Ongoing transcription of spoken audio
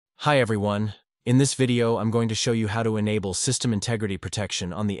Hi everyone. In this video, I'm going to show you how to enable system integrity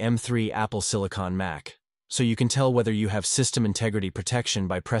protection on the M3 Apple Silicon Mac. So you can tell whether you have system integrity protection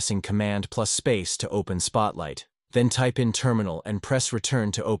by pressing Command plus space to open Spotlight. Then type in terminal and press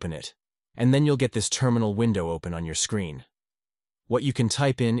return to open it. And then you'll get this terminal window open on your screen. What you can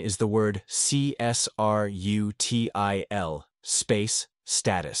type in is the word csrutil space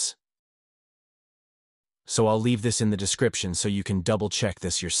status. So I'll leave this in the description so you can double-check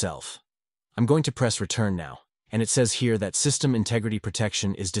this yourself. I'm going to press return now, and it says here that system integrity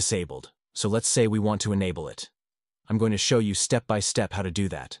protection is disabled. So let's say we want to enable it. I'm going to show you step by step how to do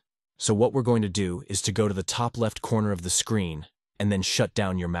that. So what we're going to do is to go to the top left corner of the screen and then shut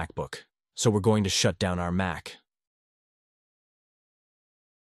down your MacBook. So we're going to shut down our Mac.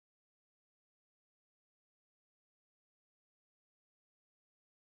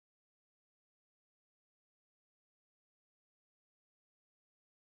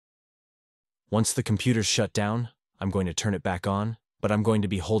 Once the computer's shut down, I'm going to turn it back on, but I'm going to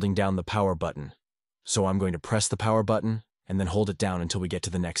be holding down the power button. So I'm going to press the power button and then hold it down until we get to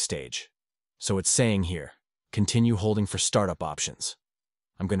the next stage. So it's saying here, continue holding for startup options.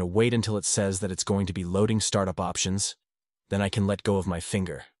 I'm going to wait until it says that it's going to be loading startup options, then I can let go of my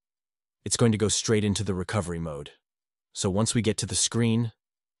finger. It's going to go straight into the recovery mode. So once we get to the screen,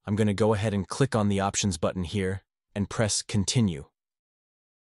 I'm going to go ahead and click on the options button here and press continue.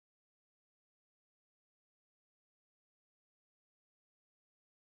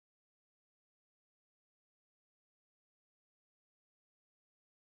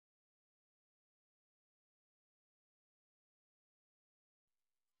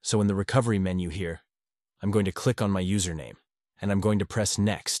 So in the recovery menu here, I'm going to click on my username, and I'm going to press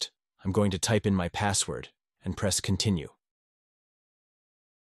Next. I'm going to type in my password and press Continue.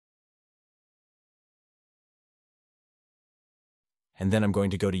 And then I'm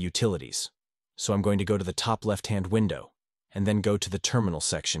going to go to Utilities. So I'm going to go to the top left-hand window, and then go to the Terminal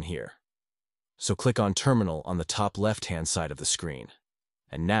section here. So click on Terminal on the top left-hand side of the screen.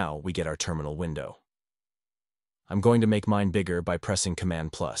 And now we get our terminal window. I'm going to make mine bigger by pressing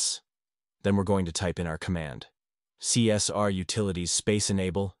Command plus. Then we're going to type in our command, csrutilities space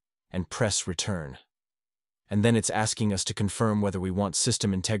enable, and press return. And then it's asking us to confirm whether we want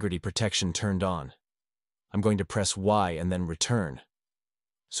system integrity protection turned on. I'm going to press Y and then return.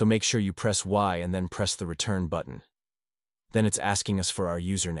 So make sure you press Y and then press the return button. Then it's asking us for our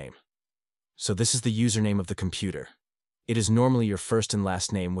username. So this is the username of the computer. It is normally your first and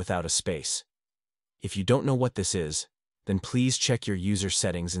last name without a space. If you don't know what this is, then please check your user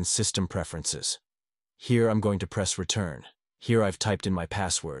settings and system preferences. Here I'm going to press return. Here I've typed in my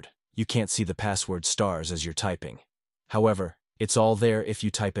password. You can't see the password stars as you're typing. However, it's all there if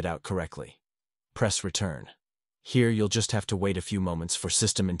you type it out correctly. Press return. Here you'll just have to wait a few moments for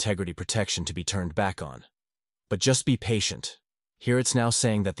system integrity protection to be turned back on. But just be patient. Here it's now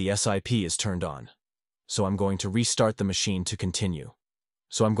saying that the SIP is turned on. So I'm going to restart the machine to continue.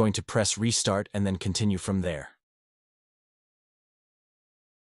 So I'm going to press restart and then continue from there.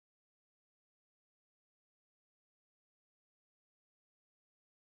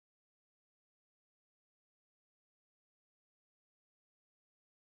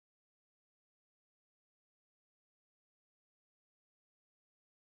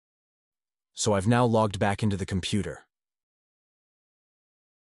 So I've now logged back into the computer.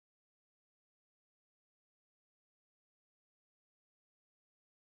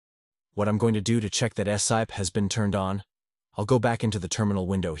 What I'm going to do to check that SIP has been turned on, I'll go back into the terminal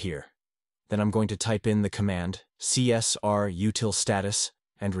window here. Then I'm going to type in the command csrutil status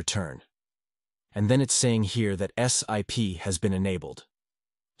and return. And then it's saying here that SIP has been enabled.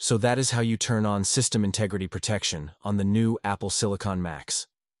 So that is how you turn on system integrity protection on the new Apple Silicon Macs.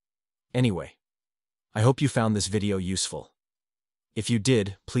 Anyway, I hope you found this video useful. If you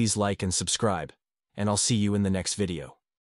did, please like and subscribe, and I'll see you in the next video.